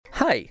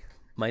Hi,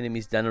 my name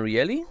is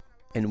Ariely,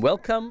 and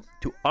welcome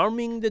to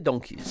Arming the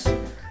Donkeys,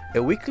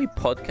 a weekly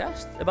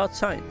podcast about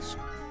science.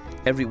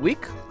 Every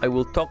week, I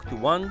will talk to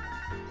one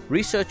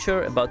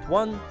researcher about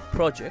one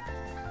project.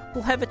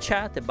 We'll have a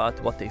chat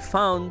about what they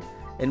found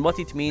and what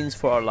it means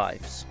for our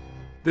lives.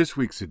 This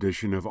week's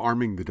edition of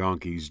Arming the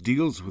Donkeys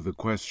deals with the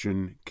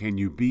question, can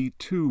you be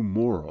too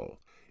moral?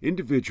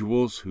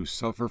 Individuals who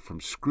suffer from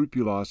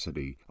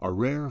scrupulosity, a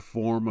rare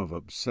form of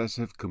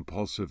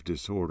obsessive-compulsive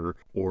disorder,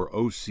 or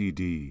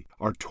OCD,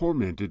 are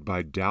tormented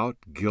by doubt,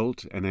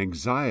 guilt, and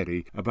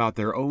anxiety about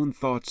their own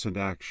thoughts and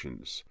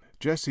actions.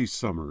 Jesse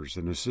Summers,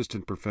 an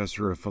assistant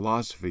professor of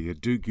philosophy at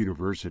Duke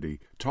University,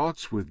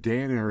 talks with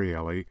Dan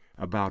Ariely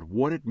about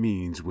what it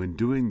means when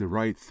doing the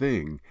right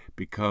thing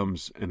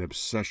becomes an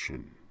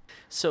obsession.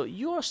 So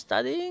you are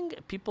studying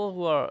people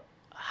who are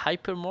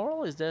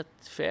hypermoral, is that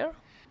fair?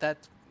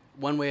 That's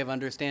one way of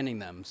understanding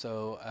them.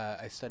 So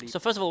I study. So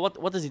first of all,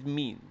 what does it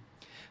mean?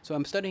 So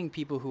I'm studying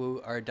people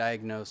who are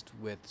diagnosed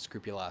with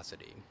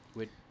scrupulosity.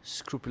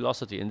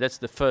 Scrupulosity, and that's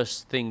the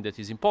first thing that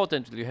is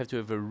important. You have to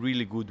have a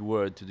really good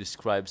word to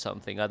describe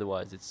something,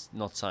 otherwise it's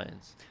not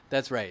science.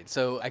 That's right.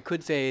 So I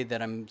could say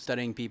that I'm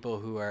studying people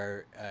who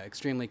are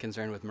extremely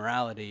concerned with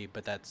morality,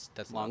 but that's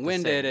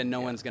long-winded, and no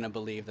one's going to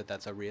believe that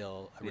that's a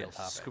real topic.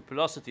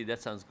 Scrupulosity,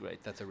 that sounds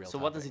great. That's a real So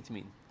topic. what does it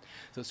mean?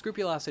 So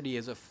scrupulosity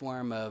is a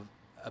form of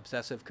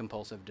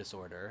obsessive-compulsive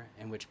disorder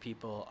in which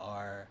people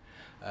are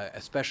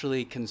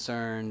especially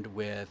concerned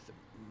with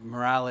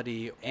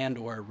morality and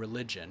or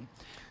religion.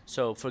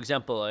 So, for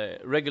example, a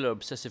regular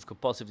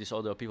obsessive-compulsive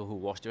disorder are people who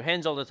wash their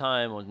hands all the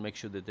time or make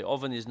sure that the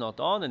oven is not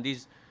on, and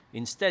these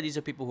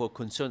are people who are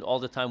concerned all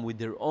the time with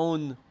their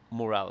own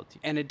morality.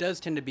 And it does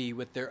tend to be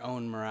with their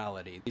own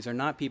morality. These are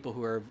not people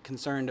who are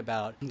concerned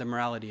about the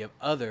morality of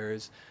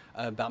others,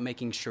 about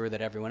making sure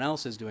that everyone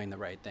else is doing the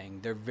right thing.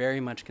 They're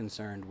very much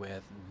concerned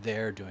with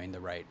their doing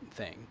the right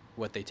thing,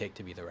 what they take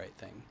to be the right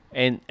thing.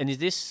 And is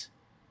this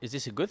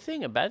a good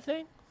thing, a bad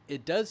thing?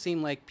 It does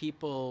seem like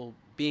people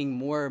being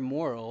more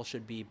moral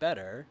should be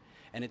better,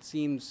 and it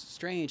seems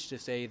strange to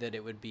say that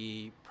it would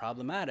be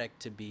problematic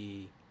to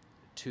be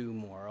too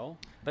moral.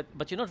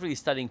 But you're not really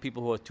studying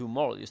people who are too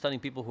moral. You're studying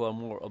people who are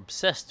more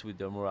obsessed with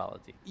their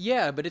morality.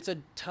 Yeah, but it's a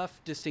tough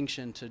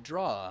distinction to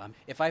draw.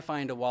 If I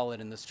find a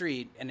wallet in the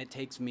street and it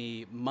takes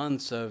me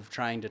months of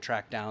trying to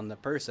track down the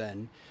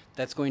person,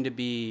 that's going to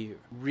be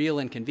real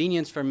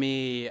inconvenience for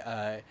me.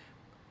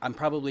 I'm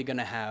probably going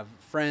to have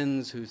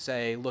friends who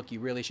say, look, you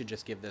really should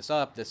just give this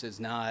up. This is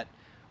not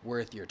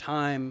worth your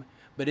time.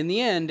 But in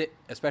the end,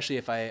 especially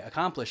if I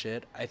accomplish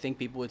it, I think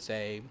people would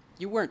say,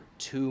 you weren't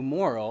too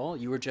moral,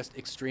 you were just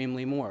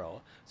extremely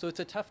moral. So it's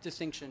a tough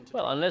distinction to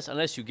Well,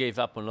 unless you gave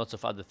up on lots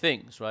of other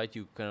things, right?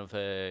 You kind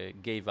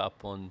of gave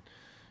up on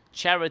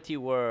charity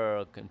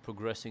work and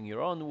progressing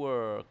your own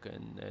work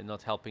and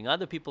not helping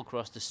other people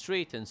cross the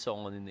street and so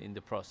on in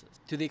the process.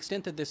 To the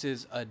extent that this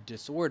is a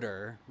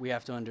disorder, we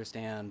have to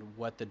understand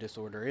what the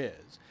disorder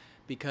is.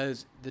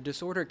 Because the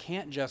disorder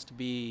can't just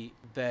be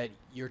that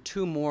you're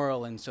too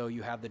moral and so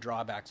you have the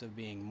drawbacks of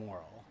being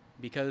moral.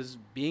 Because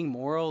being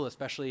moral,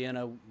 especially in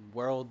a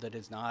world that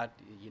is not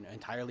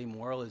entirely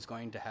moral, is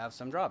going to have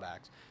some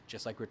drawbacks.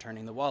 Just like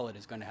returning the wallet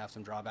is going to have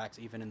some drawbacks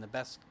even in the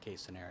best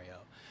case scenario.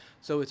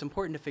 So it's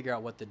important to figure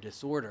out what the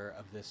disorder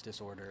of this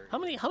disorder is.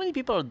 How many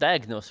people are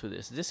diagnosed with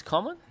this? Is this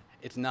common?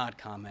 It's not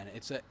common.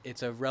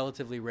 It's a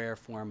relatively rare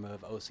form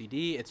of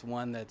OCD. It's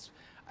one that's,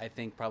 I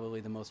think,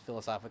 probably the most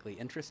philosophically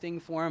interesting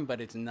form,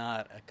 but it's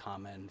not a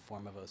common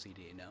form of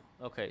OCD, no.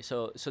 Okay,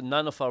 so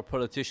none of our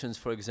politicians,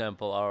 for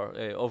example, are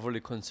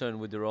overly concerned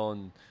with their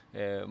own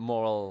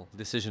moral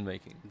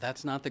decision-making.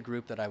 That's not the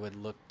group that I would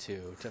look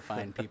to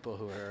find people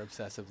who are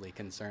obsessively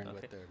concerned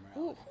with their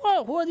morality.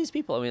 Who are these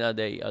people? I mean, are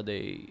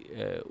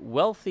they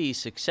wealthy,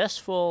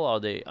 successful? Are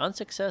they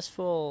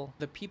unsuccessful?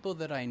 The people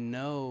that I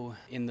know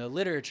in the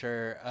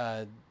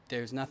literature,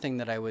 there's nothing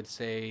that I would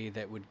say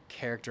that would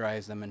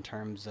characterize them in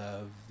terms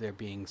of their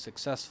being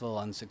successful,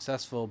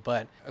 unsuccessful.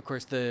 But of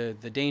course, the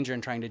danger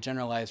in trying to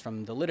generalize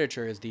from the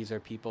literature is these are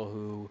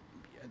people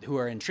who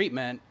are in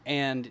treatment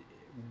and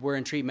were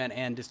in treatment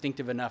and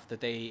distinctive enough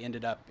that they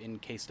ended up in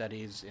case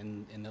studies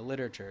in the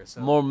literature. So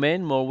More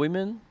men, more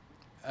women?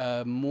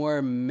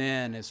 more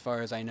men, as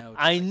far as I know.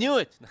 I knew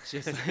it.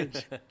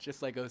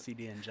 Just like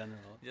OCD in general.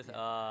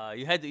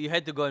 You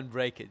had to go and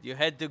break it. You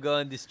had to go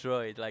and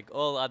destroy it. Like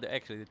all other.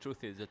 Actually, the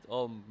truth is that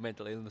all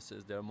mental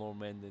illnesses, there are more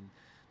men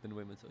than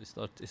women.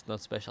 So it's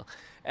not special.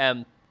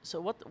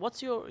 So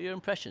what's your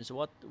impression? So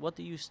what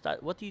do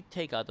you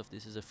take out of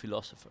this as a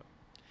philosopher?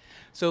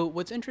 So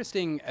what's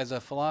interesting as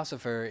a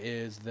philosopher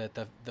is that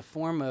the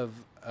form of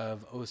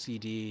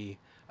OCD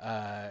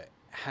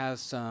has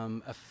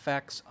some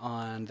effects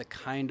on the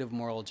kind of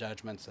moral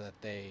judgments that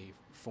they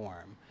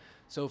form.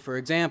 So for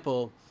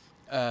example,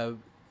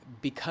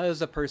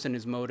 because a person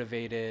is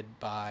motivated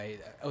by,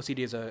 OCD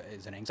is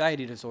an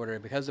anxiety disorder,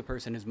 because the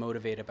person is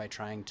motivated by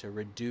trying to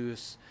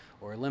reduce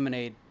or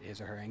eliminate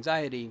his or her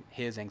anxiety,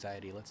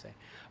 let's say,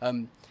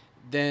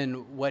 then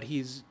what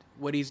he's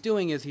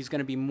doing is he's going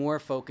to be more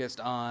focused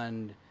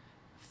on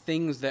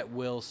things that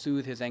will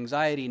soothe his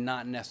anxiety,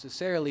 not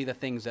necessarily the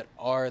things that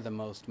are the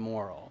most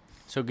moral.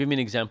 So give me an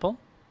example.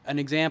 An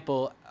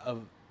example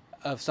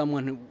of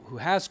someone who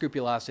has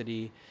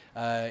scrupulosity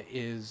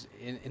is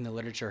in the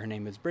literature. Her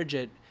name is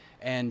Bridget,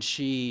 and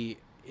she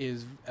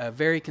is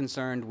very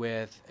concerned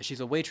with. She's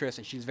a waitress,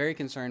 and she's very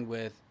concerned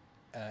with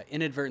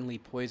inadvertently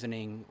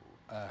poisoning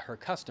her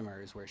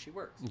customers where she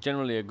works.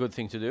 Generally a good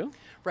thing to do.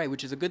 Right,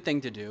 which is a good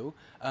thing to do.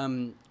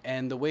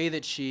 And the way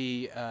that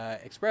she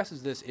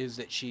expresses this is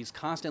that she's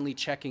constantly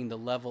checking the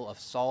level of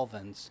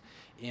solvents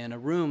in a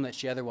room that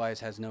she otherwise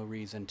has no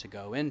reason to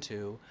go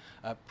into,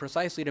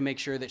 precisely to make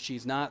sure that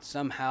she's not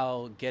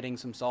somehow getting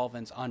some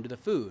solvents onto the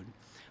food.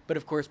 But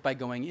of course, by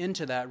going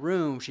into that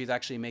room, she's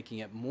actually making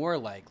it more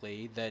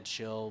likely that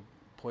she'll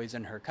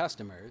poison her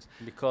customers.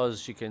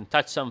 Because she can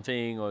touch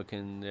something or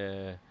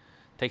can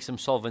take some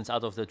solvents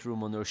out of that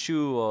room on her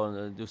shoe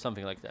or do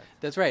something like that.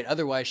 That's right.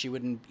 Otherwise, she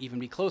wouldn't even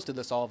be close to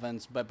the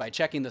solvents. But by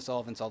checking the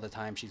solvents all the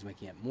time, she's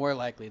making it more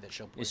likely that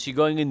she'll poison. Is she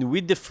going in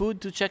with the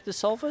food to check the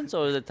solvents,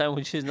 or the time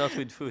when she's not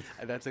with food?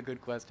 That's a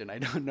good question. I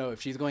don't know.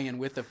 If she's going in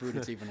with the food,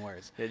 it's even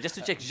worse. Yeah, just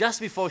to check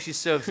just before she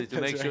serves it to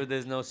make sure right.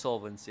 there's no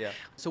solvents. Yeah.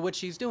 So what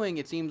she's doing,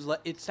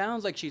 it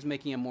sounds like she's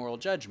making a moral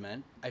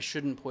judgment. I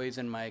shouldn't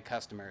poison my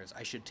customers.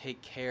 I should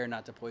take care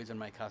not to poison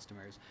my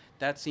customers.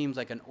 That seems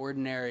like an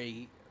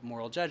ordinary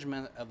moral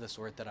judgment of the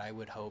sort that I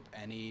would hope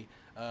any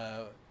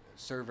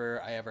server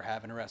I ever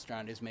have in a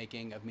restaurant is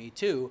making of me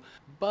too.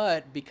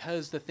 But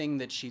because the thing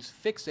that she's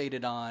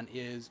fixated on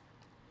is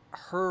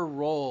her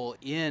role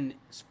in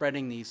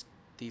spreading these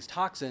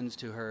toxins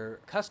to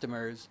her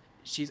customers,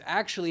 she's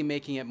actually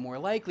making it more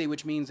likely,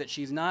 which means that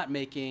she's not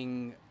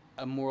making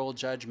a moral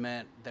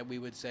judgment that we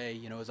would say,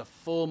 is a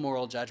full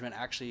moral judgment,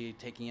 actually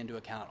taking into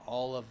account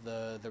all of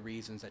the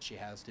reasons that she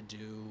has to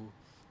do,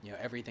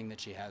 everything that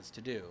she has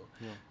to do.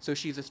 Yeah. So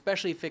she's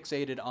especially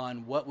fixated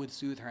on what would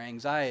soothe her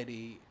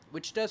anxiety,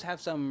 which does have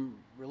some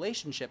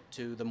relationship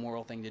to the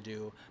moral thing to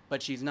do,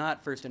 but she's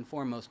not first and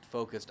foremost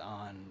focused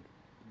on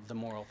the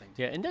moral thing.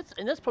 Yeah, and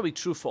that's probably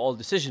true for all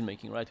decision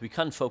making, right? We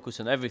can't focus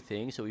on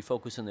everything, so we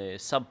focus on a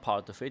sub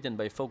part of it, and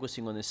by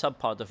focusing on a sub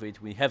part of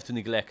it, we have to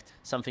neglect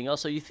something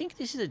else. So you think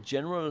this is a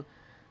general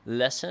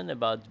lesson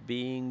about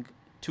being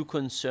too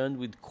concerned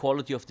with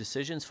quality of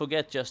decisions?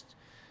 Forget just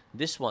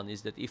this one,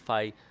 is that if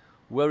I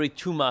worry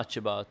too much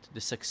about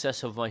the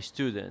success of my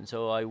students,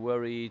 or I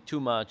worry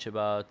too much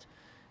about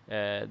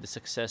the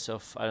success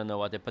of,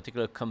 a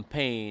particular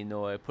campaign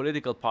or a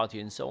political party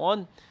and so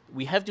on,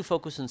 we have to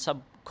focus on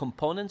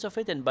sub-components of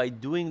it, and by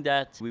doing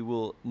that, we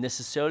will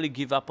necessarily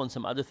give up on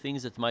some other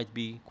things that might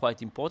be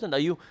quite important. Are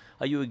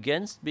you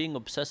against being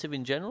obsessive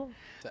in general?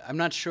 I'm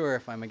not sure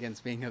if I'm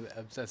against being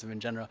obsessive in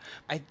general.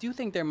 I do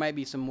think there might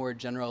be some more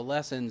general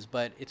lessons,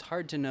 but it's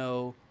hard to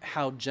know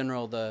how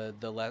general the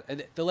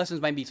lessons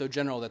might be so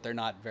general that they're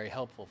not very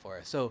helpful for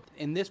us. So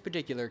in this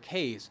particular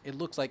case, it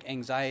looks like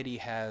anxiety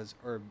has,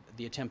 or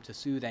the attempt to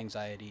soothe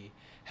anxiety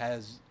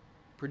has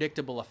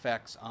predictable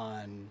effects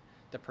on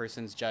the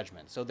person's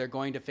judgment. So they're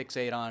going to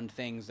fixate on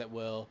things that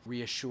will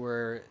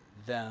reassure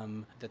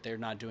them that they're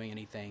not doing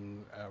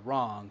anything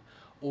wrong,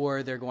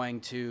 or they're going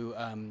to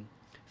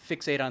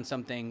fixate on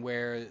something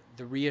where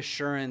the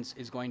reassurance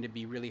is going to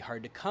be really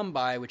hard to come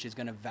by, which is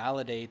going to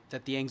validate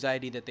that the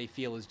anxiety that they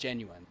feel is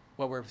genuine.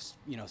 What we're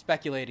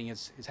speculating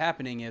is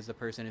happening is the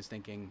person is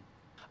thinking,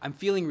 I'm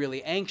feeling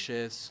really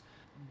anxious.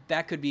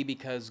 That could be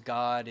because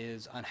God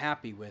is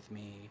unhappy with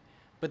me.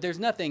 But there's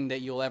nothing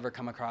that you'll ever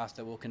come across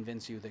that will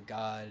convince you that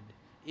God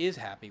is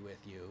happy with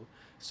you.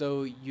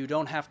 So you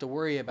don't have to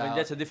worry about... I mean,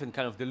 that's a different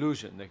kind of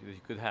delusion that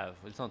you could have.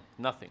 It's not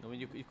nothing. I mean,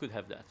 you could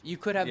have that. You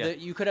could have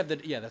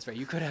yeah, that's right.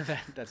 You could have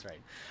that. That's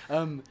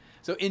right.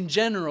 So in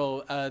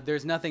general,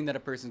 there's nothing that a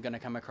person's going to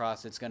come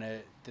across that's going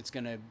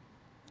to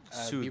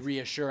be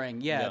reassuring.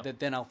 That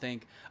then I'll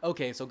think,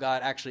 okay, so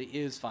God actually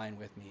is fine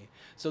with me.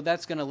 So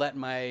that's going to let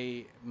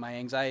my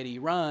anxiety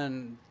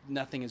run.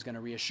 Nothing is going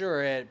to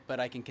reassure it, but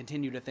I can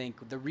continue to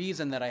think the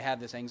reason that I have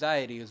this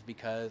anxiety is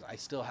because I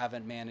still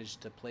haven't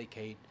managed to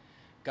placate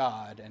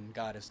God, and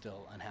God is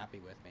still unhappy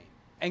with me.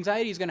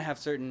 Anxiety is going to have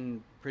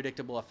certain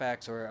predictable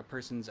effects, or a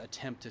person's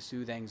attempt to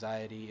soothe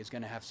anxiety is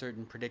going to have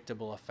certain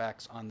predictable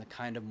effects on the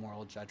kind of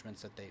moral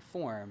judgments that they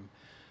form.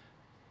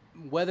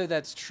 Whether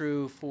that's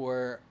true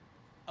for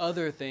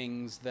other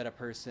things that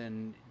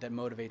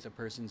motivates a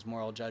person's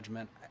moral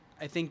judgment,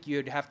 I think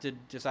you'd have to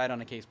decide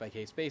on a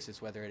case-by-case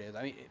basis whether it is.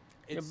 I mean,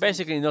 You're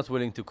basically not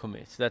willing to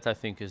commit. That, I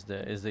think, is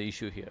the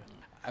issue here.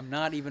 I'm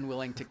not even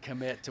willing to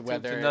commit to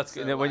whether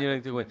when you're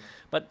willing to win.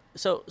 But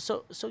so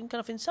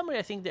in summary,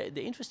 I think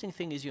the interesting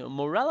thing is,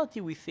 morality.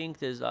 We think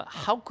there's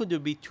how could there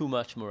be too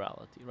much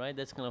morality, right?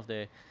 That's kind of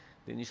the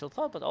initial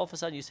thought. But all of a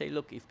sudden, you say,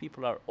 look, if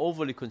people are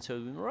overly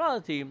concerned with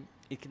morality,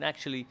 it can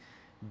actually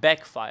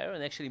backfire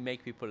and actually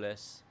make people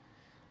less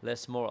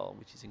moral,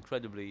 which is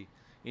incredibly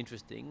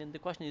interesting. And the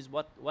question is,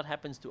 what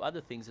happens to other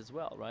things as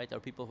well, right?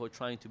 Are people who are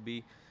trying to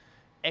be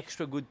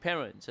extra good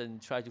parents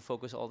and try to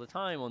focus all the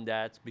time on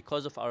that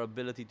because of our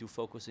ability to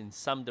focus in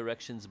some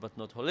directions but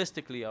not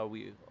holistically? Are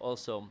we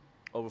also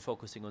over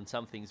focusing on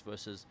some things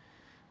versus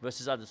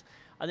versus others.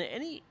 Are there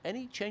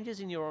any changes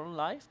in your own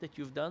life that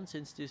you've done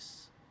since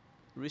this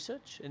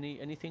research?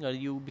 Anything? Are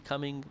you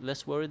becoming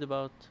less worried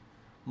about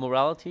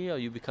morality? Are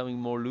you becoming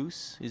more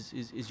loose?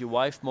 Is your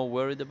wife more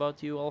worried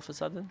about you all of a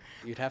sudden?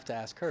 You'd have to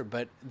ask her.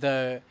 But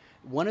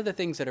one of the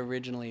things that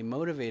originally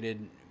motivated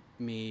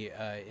me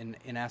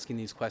in asking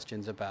these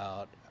questions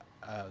about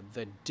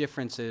the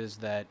differences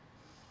that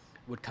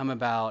would come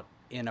about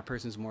in a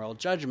person's moral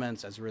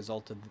judgments as a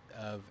result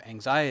of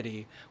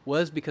anxiety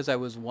was because I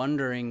was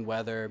wondering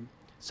whether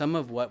some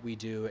of what we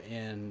do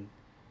in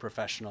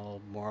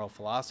professional moral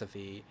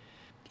philosophy,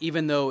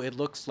 even though it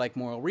looks like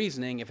moral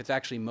reasoning, if it's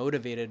actually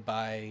motivated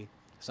by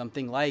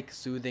something like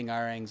soothing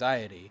our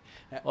anxiety.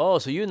 Oh,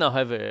 so you now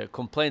have a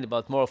complaint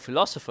about moral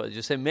philosophers.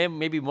 You say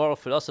maybe moral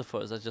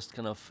philosophers are just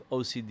kind of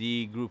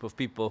OCD group of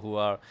people who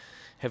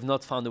have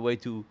not found a way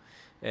to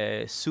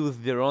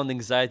soothe their own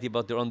anxiety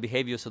about their own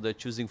behavior, so they're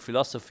choosing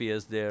philosophy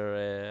as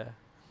their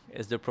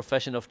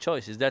profession of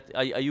choice. Is that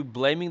are you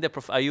blaming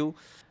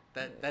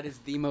That is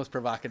the most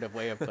provocative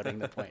way of putting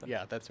the point.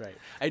 Yeah, that's right.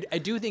 I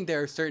do think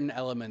there are certain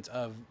elements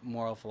of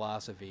moral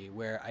philosophy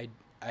where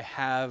I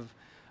have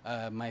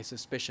my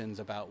suspicions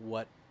about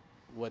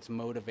what's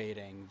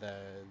motivating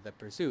the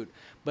pursuit.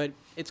 But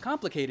it's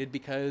complicated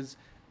because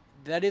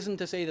that isn't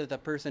to say that the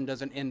person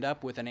doesn't end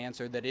up with an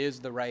answer that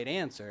is the right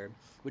answer,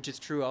 which is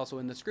true also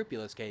in the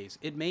scrupulous case.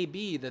 It may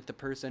be that the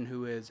person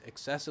who is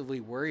excessively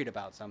worried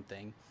about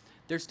something,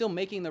 they're still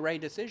making the right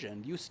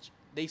decision.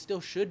 They still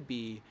should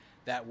be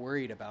that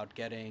worried about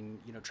getting,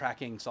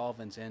 tracking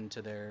solvents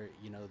into their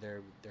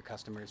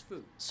customers'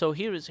 food. So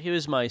here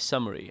is my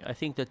summary. I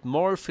think that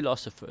moral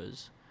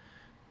philosophers,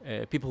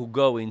 people who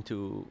go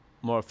into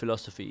moral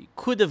philosophy,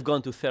 could have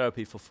gone to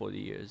therapy for 40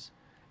 years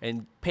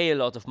and pay a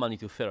lot of money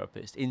to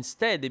therapists.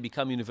 Instead, they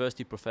become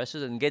university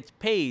professors and get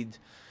paid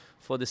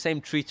for the same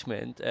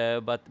treatment,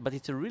 but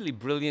it's a really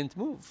brilliant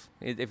move,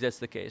 if that's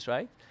the case,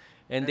 right?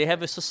 And they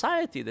have a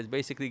society that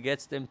basically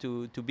gets them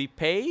to be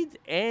paid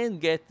and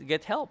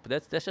get help.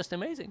 That's just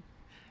amazing.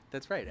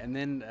 That's right. And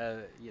then,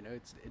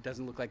 it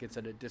doesn't look like it's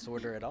a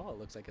disorder at all. It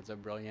looks like it's a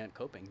brilliant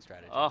coping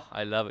strategy. Oh,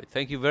 I love it.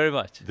 Thank you very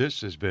much.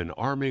 This has been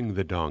Arming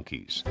the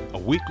Donkeys, a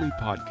weekly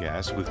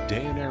podcast with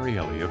Dan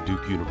Ariely of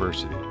Duke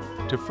University.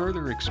 To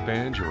further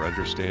expand your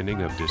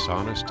understanding of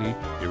dishonesty,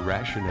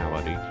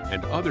 irrationality,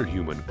 and other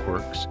human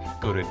quirks,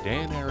 go to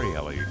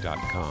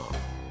danariely.com.